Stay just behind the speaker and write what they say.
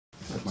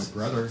with my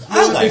brother.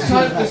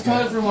 It's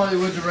kind of from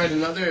Hollywood to write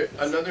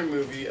another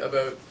movie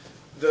about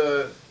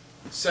the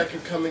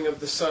second coming of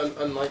the Son,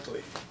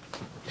 Unlikely.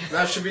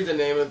 That should be the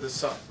name of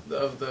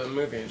the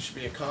movie. It should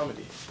be a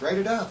comedy. Write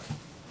it up.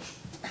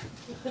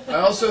 I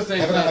also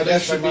think that there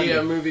should be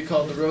a movie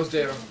called The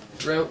Rosedale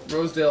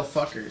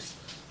Fuckers,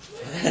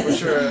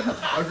 which are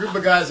a group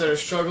of guys that are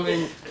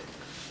struggling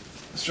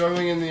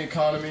in the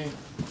economy,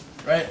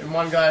 right? And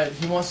one guy,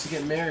 he wants to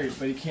get married,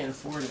 but he can't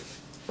afford it.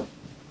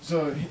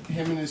 So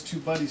him and his two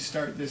buddies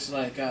start this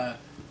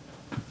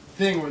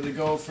thing where they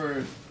go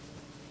for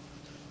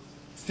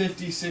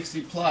 50,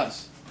 60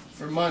 plus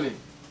for money.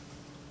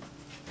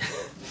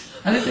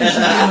 I think there should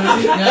be a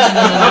movie.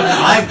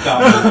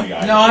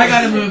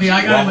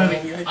 I got a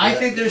movie. I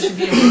think there should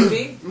be a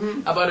movie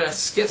about a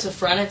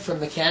schizophrenic from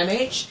the Cam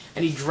Age,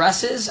 and he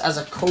dresses as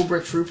a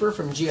Cobra Trooper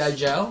from G.I.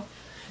 Joe,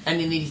 and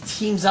then he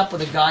teams up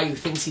with a guy who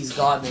thinks he's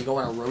God, and they go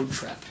on a road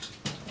trip.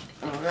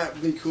 Oh, that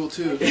would be cool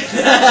too.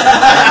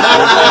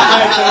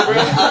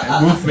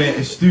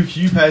 Wolfman, Stu,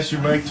 can you pass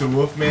your mic to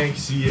Wolfman?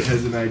 Because he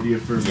has an idea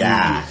for a movie.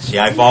 Yeah, see,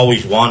 I've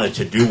always wanted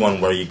to do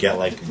one where you get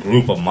like a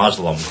group of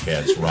Muslim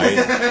kids, right?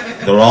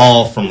 They're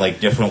all from like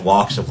different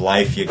walks of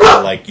life. You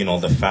got like, you know,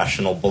 the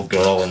fashionable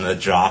girl and the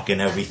jock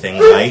and everything,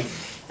 right?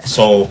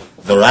 So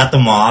they're at the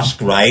mosque,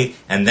 right?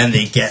 And then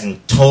they get in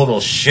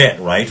total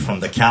shit, right, from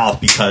the caliph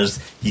because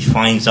he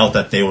finds out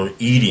that they were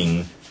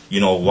eating, you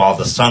know, while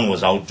the sun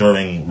was out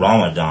during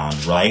Ramadan,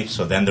 right?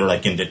 So then they're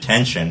like in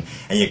detention,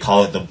 and you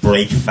call it the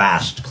Break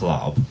Fast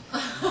Club,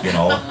 you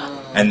know?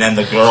 And then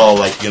the girl,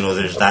 like, you know,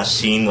 there's that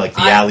scene, like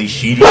the Ali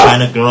Sheedy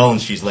kind of girl, and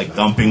she's like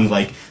dumping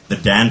like the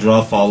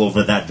dandruff all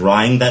over that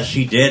drawing that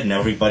she did, and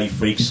everybody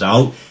freaks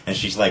out, and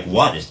she's like,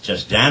 what? It's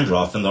just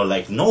dandruff. And they're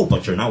like, no,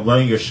 but you're not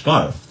wearing your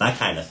scarf, that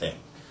kind of thing.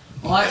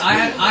 Well, I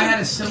had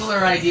a similar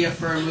idea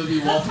for a movie,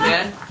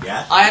 Wolfman.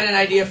 Yeah? I had an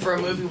idea for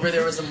a movie where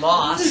there was a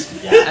mosque,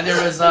 and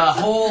there was a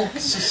whole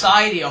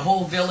society, a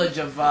whole village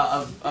of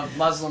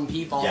Muslim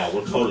people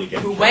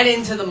who went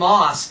into the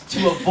mosque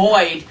to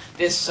avoid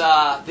this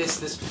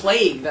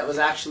plague that was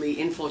actually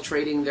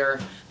infiltrating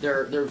their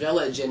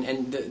village,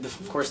 and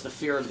of course the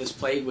fear of this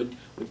plague would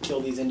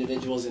kill these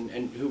individuals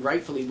and who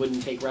rightfully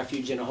wouldn't take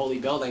refuge in a holy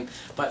building.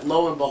 But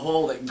lo and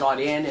behold, it got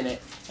in, and it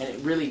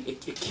really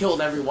killed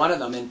every one of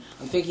them. And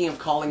I'm thinking of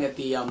calling it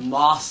the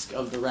Mosque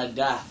of the Red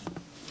Death.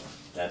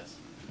 That's...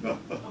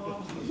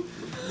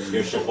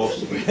 You're supposed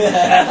to be... I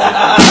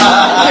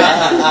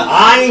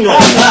know!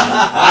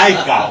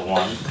 I got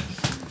one.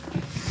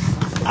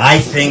 I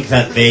think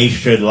that they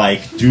should,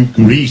 like, do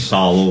Grease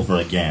all over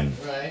again.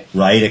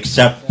 Right?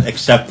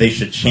 Except they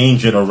should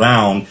change it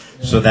around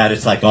so that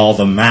it's like all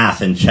the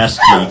math and chess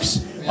geeks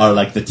are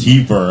like the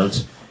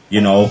T-Birds, you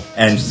know,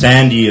 and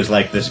Sandy is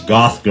like this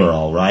goth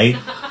girl, right?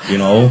 You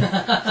know?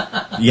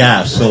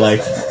 Yeah, so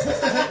like,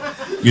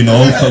 you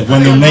know, so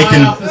when they're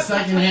making,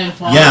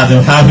 yeah,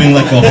 they're having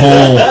like a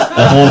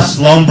whole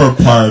slumber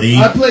party,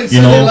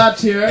 you know,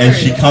 and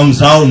she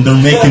comes out and they're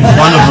making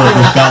fun of her.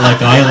 They've got like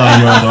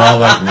eyeliner and they're all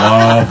like,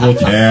 love will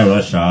tear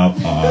us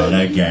apart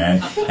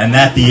again. And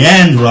at the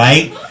end,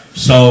 right?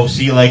 So,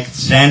 see, like,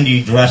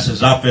 Sandy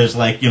dresses up as,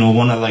 like, you know,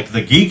 one of, like,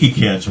 the geeky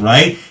kids,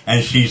 right?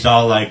 And she's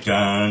all like,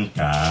 dun,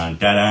 dun,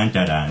 dun,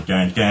 dun, dun,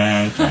 dun,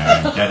 dun,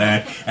 dun, dun,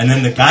 dun. And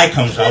then the guy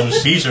comes out and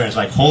sees her and is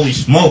like, holy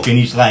smoke. And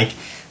he's like,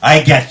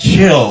 I get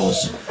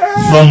chills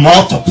from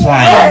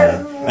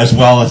multiplying, as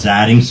well as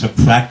adding,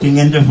 subtracting,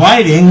 and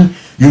dividing.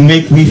 You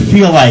make me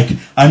feel like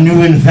a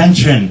new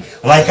invention,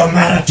 like I'm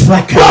at a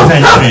Trek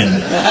convention.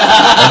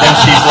 And then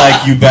she's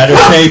like, you better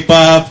shape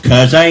up,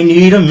 'cause I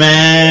need a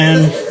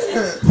man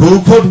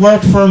who could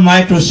work for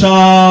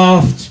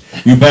Microsoft.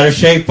 You better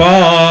shape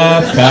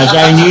up, 'cause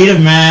I need a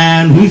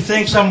man who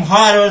thinks I'm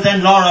hotter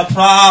than Laura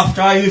Croft.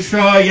 Are you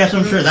sure? Yes,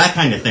 I'm sure. That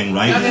kind of thing,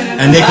 right?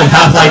 And they could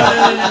have, like,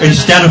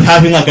 instead of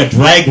having, like, a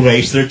drag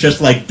race, they're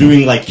just, like,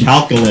 doing, like,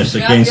 calculus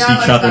against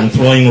each other and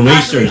throwing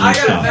erasers and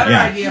stuff. I got a better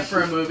idea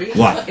for a movie.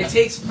 What? It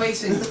takes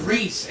place in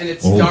Greece, and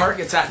it's dark,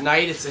 it's at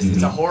night, it's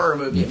a horror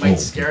movie. It might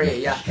scare you,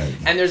 yeah.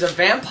 And there's a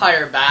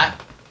vampire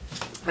bat,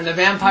 and the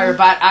vampire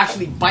bat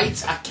actually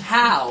bites a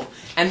cow,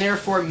 and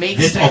therefore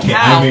makes the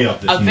cow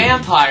a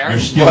vampire. You're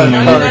stealing my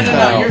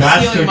idea. You're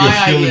stealing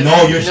my idea.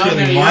 No, you're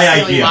stealing my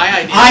idea.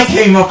 I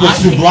came up with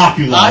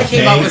Souvlaki. I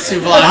came up with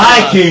Souvlaki.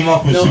 I came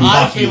up with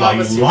Souvlaki. You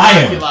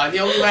liar. The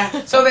only way.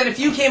 So then, if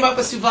you came up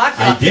with Souvlaki,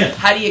 I did.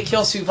 How do you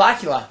kill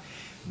Souvlaki?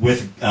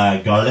 With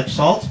garlic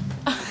salt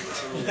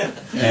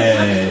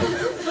and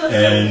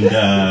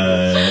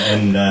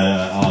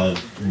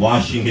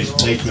washing his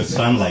plate with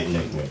sunlight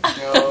liquid.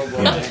 Oh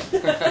boy.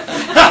 Yeah.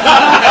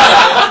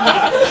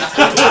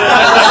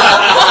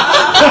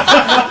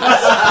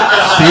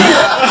 See?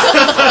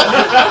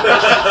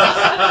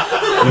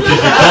 Which is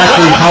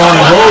exactly how I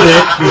wrote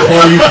it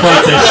before you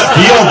tried to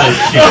steal this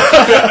shit.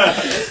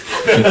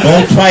 So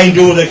don't try and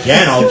do it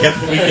again. I'll get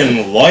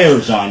freaking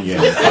lawyers on you. I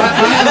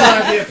have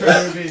an idea for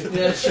a movie.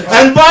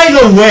 And by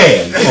the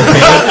way,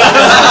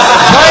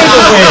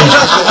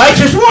 I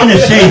just want to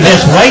say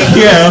this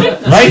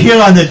right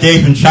here on the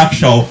Dave and Chuck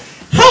show.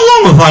 How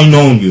long have I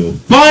known you?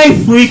 5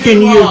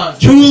 freaking years.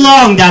 Too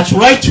long. That's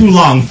right, too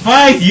long.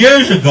 5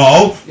 years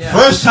ago,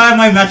 first time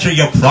I met you,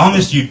 you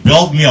promised you'd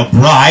build me a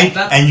bride,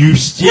 and you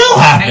still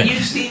haven't. And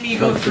you've seen me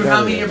go through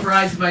how many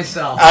brides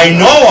myself. I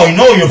know.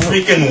 You're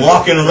freaking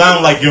walking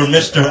around like you're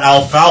Mr.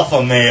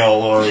 Alfalfa Male,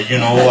 or, you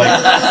know,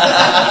 like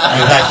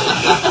you're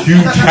that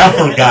huge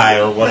heifer guy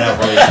or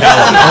whatever in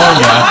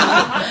California.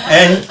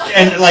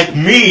 And like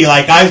me,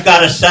 like I've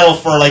got to settle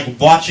for like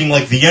watching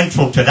like the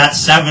intro to that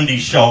 70s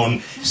show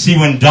and see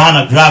when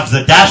Donna grabs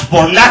the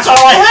dashboard, and that's all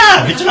I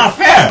have. It's not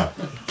fair.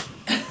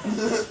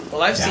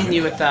 Well, I've seen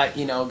you with that,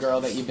 you know,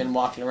 girl that you've been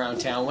walking around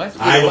town with.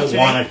 I don't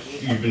want to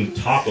even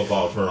talk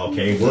about her,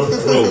 okay? We're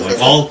through. Like,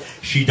 all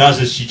she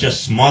does is she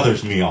just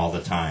smothers me all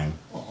the time.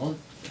 Well,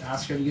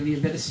 ask her to give you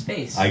a bit of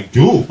space. I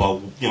do, but,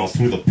 you know,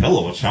 through the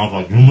pillow it sounds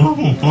like...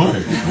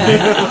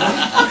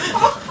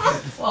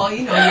 Well,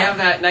 you know, you have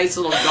that nice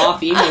little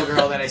goth emo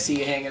girl that I see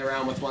you hanging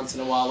around with once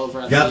in a while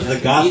over at the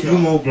goth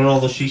emo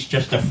girl, she's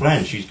just a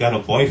friend. She's got a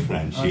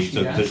boyfriend.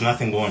 There's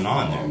nothing going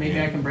on there. Maybe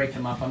I can break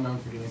them up. I'm known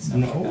for doing stuff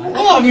like that.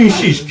 Well, I mean,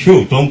 she's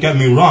cute. Don't get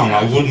me wrong.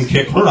 I wouldn't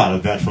kick her out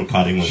of bed for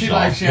cutting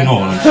herself. You know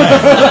what I'm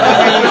saying?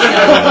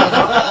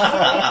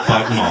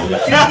 But no. You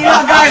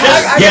know, guys,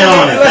 get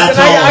on it. That's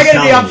all I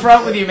gotta be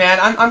upfront with you, man.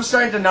 I'm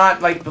starting to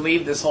not like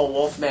believe this whole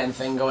Wolfman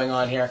thing going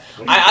on here.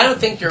 I don't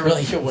think you're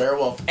really a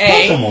werewolf.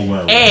 I'm a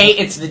werewolf.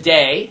 It's the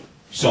day.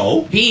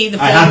 So? B, the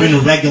I have an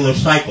irregular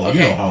cycle. Okay.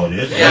 You know how it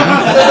is.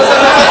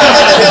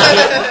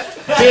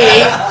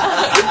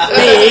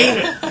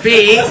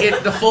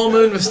 The full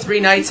moon was 3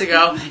 nights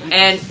ago,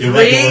 and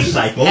irregular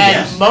cycle.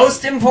 And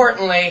most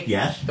importantly,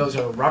 yes, those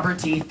are rubber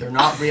teeth. They're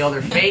not real.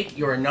 They're fake.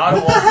 You are not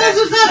a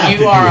wolfman.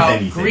 You are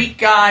a Greek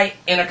guy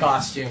in a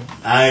costume.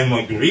 I'm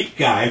a Greek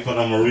guy, but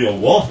I'm a real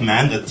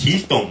wolfman. The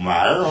teeth don't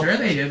matter. Sure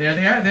they do. There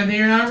they are. Then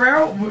you're not a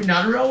real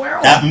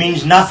werewolf. That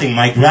means nothing.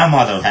 My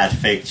grandmother had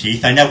fake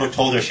teeth. I never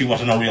told her she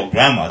wasn't a real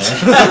grandmother.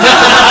 Okay?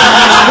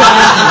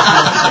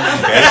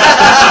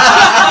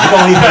 You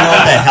don't even know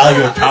what the hell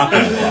you're talking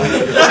about.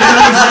 I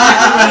know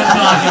exactly what I'm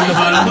talking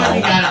about. I'm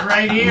looking at it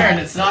right here, and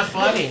it's not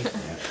funny.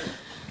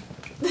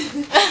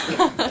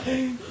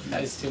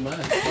 That is too much.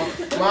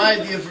 My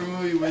idea for a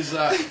movie was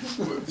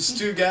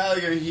Stu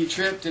Gallagher. He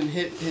tripped and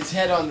hit his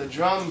head on the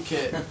drum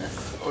kit.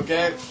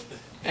 Okay,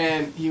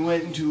 and he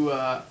went into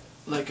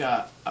like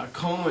a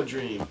coma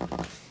dream.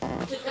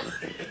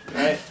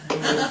 Right,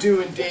 and we were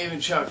doing Dave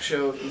and Chuck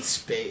show in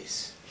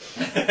space.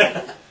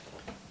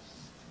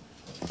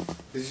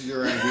 This is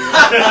your idea.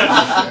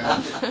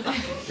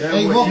 Yeah,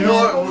 you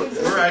know what?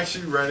 We're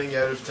actually running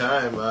out of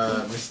time.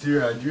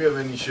 Mysterion, do you have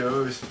any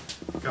shows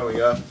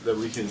coming up that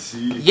we can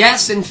see?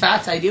 Yes, in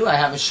fact, I do. I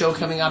have a show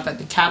coming up at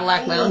the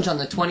Cadillac Lounge on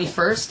the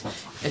 21st.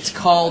 It's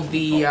called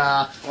the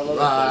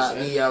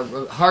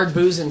Hard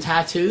Booze and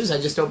Tattoos. I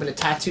just opened a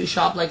tattoo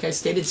shop, like I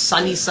stated,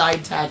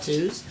 Sunnyside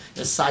Tattoos.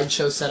 A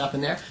sideshow set up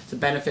in there. It's a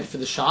benefit for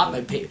the shop.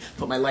 I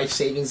put my life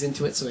savings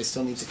into it, so I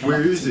still need to come up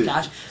with some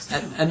cash.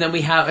 And then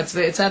we have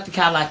it's at the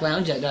Cadillac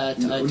Lounge at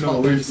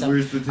 1237.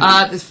 Where's the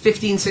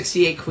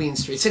 1568 Queen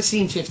Street,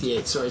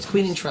 1658. Sorry, it's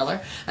Queen and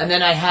Triller. And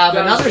then I have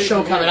another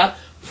show coming up.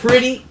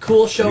 Pretty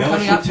cool show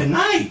coming up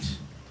tonight.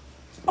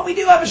 Oh, we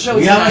do have a show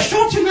tonight. We have a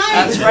show tonight.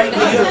 That's right, we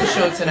do have a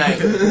show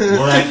tonight.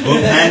 We're at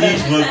Good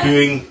Handy's. We're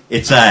doing,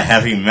 it's a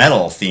heavy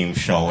metal themed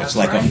show. It's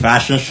like a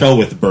fashion show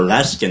with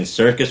burlesque and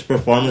circus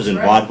performers and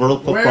vaudeville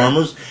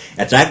performers.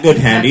 It's at Good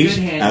Handy's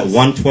at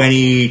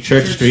 120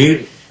 Church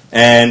Street.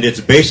 And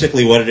it's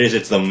basically what it is.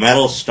 It's the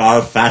Metal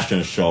Star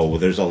fashion show.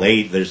 There's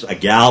a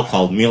gal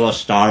called Mila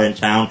Star in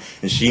town,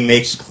 and she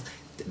makes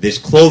this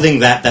clothing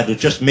that would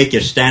just make you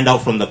stand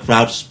out from the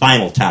crowd.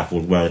 Spinal Tap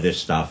would wear this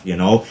stuff, you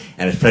know,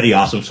 and it's pretty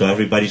awesome. So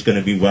everybody's going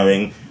to be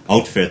wearing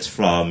outfits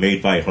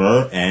made by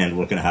her, and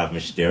we're going to have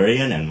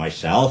Mysterion and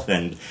myself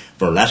and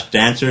burlesque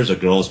dancers. A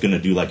girl's going to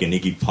do like an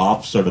Iggy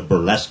Pop sort of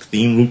burlesque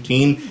theme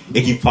routine.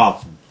 Iggy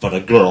Pop, but a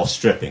girl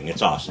stripping.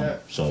 It's awesome. Yeah.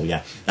 So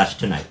yeah, that's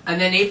tonight.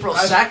 And then April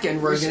 2nd,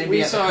 we're going to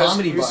be at the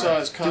Comedy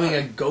Bar doing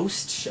a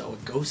ghost show, a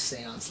ghost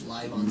seance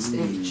live on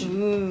stage.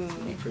 It'll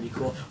be pretty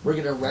cool. We're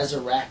going to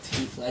resurrect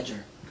Heath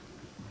Ledger.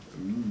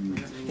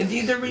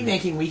 Indeed, they're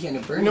remaking Weekend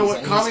at Bernie's. You know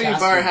what? Comedy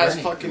Bar has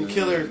fucking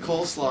killer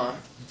coleslaw.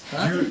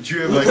 Huh? Do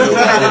you have like a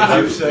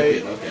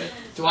website? Okay.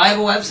 Do I have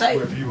a website?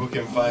 Where people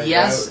can find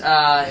yes,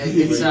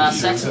 it's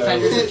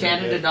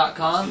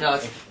sexoffendersofcanada.com.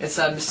 No, it's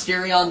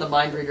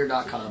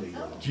mysterionthemindreader.com.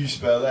 Can you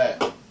spell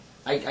that?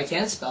 I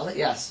can spell it,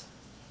 yes.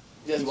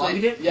 Yes, you want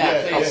me to?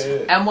 Yeah, please.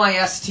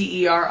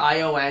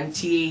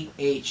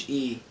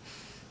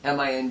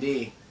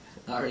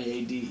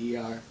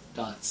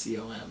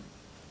 mysterionthemindreader.com.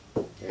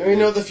 We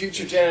know the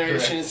future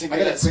generation isn't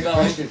good at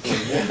spelling.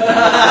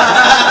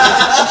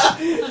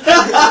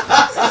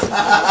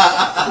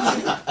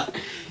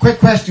 Quick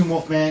question,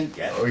 Wolfman.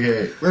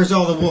 Okay. Where's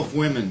all the wolf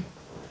women?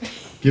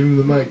 Give him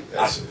the mic.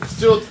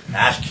 Still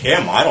ask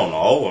him. I don't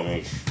know. I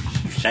mean,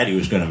 he said he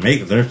was going to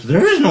make it.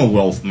 There is no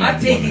Wolfman. I'm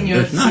taking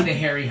you to see the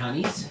Hairy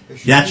Honeys.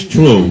 That's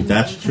true.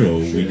 That's true.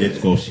 We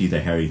did go see the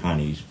Hairy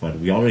Honeys, but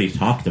we already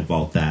talked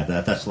about that.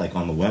 That's like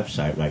on the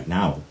website right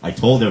now. I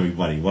told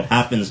everybody what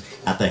happens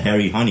at the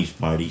Hairy Honeys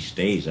party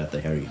stays at the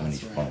Hairy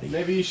Honeys party.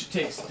 Maybe you should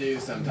take Stu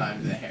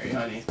sometime to the Harry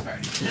Honeys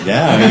party.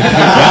 Yeah, I mean,